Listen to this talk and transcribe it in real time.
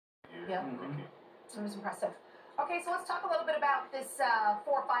Yeah. rookie. It was impressive. Okay, so let's talk a little bit about this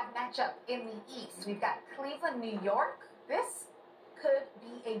 4-5 matchup in the East. We've got Cleveland, New York. This could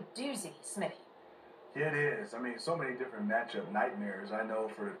be a doozy, Smitty. It is. I mean, so many different matchup nightmares. I know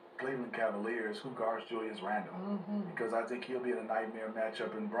for the Cleveland Cavaliers, who guards Julius Randle? Because I think he'll be in a nightmare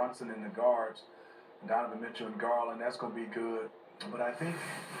matchup. And Brunson in the guards, Donovan Mitchell and Garland, that's going to be good. But I think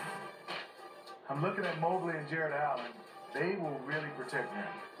I'm looking at Mobley and Jared Allen. They will really protect them.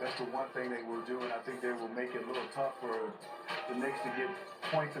 That's the one thing they will do, and I think they will make it a little tough for the Knicks to get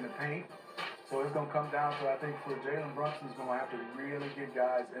points in the paint. So it's going to come down to, I think, for Jalen Brunson's going to have to really get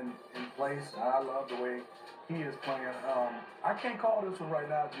guys in place. I love the way he is playing. I can't call this one right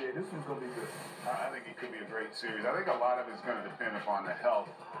now, Jay. This one's going to be good. I think it could be a great series. I think a lot of it's going to depend upon the health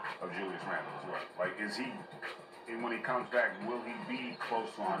of Julius Randle as well. Like, is he, and when he comes back, will he be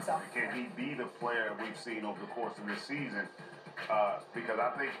close on? Can he be the player we've seen over the course of this season? Because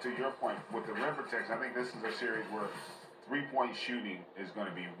I think, to your point, with the rim protection, I think this is a series where three-point shooting is going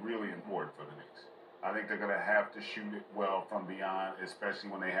to be really important for the Knicks. I think they're going to have to shoot it well from beyond, especially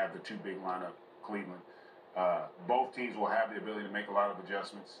when they have the two big lineup, Cleveland. Both teams will have the ability to make a lot of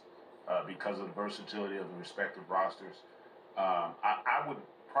adjustments because of the versatility of the respective rosters. I would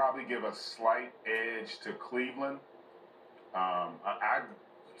probably give a slight edge to Cleveland.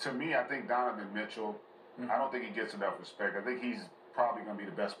 To me, I think Donovan Mitchell, I don't think he gets enough respect. I think he's probably going to be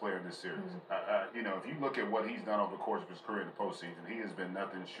the best player in this series. You know, if you look at what he's done over the course of his career in the postseason, he has been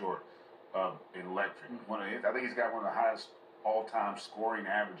nothing short of electric. I think he's got one of the highest all-time scoring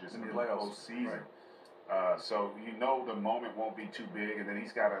averages in the postseason. Right. So you know the moment won't be too big, and then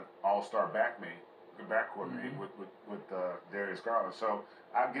he's got an all-star backcourt mate with Darius Garland. So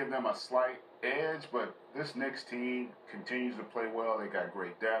I'll give them a slight edge, but this Knicks team continues to play well. They got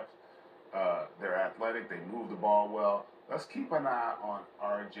great depth. They're athletic. They move the ball well. Let's keep an eye on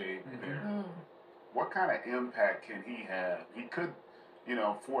R.J. Barrett. What kind of impact can he have? He could, you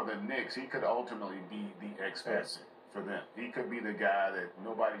know, for the Knicks, he could ultimately be the X factor for them. He could be the guy that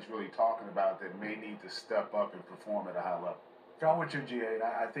nobody's really talking about that may need to step up and perform at a high level. I'm with you, G.A.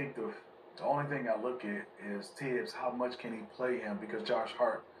 I think the only thing I look at is Tibbs. How much can he play him? Because Josh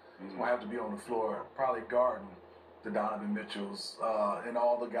Hart is going to have to be on the floor, probably guarding the Donovan Mitchells and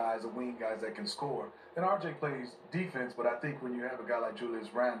all the guys, the wing guys that can score. And RJ plays defense, but I think when you have a guy like Julius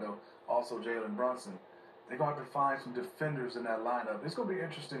Randle, also Jalen Brunson, they're going to have to find some defenders in that lineup. It's going to be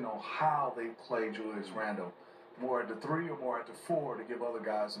interesting on how they play Julius Randle, more at the 3 or more at the 4 to give other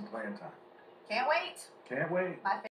guys some playing time. Can't wait. Can't wait.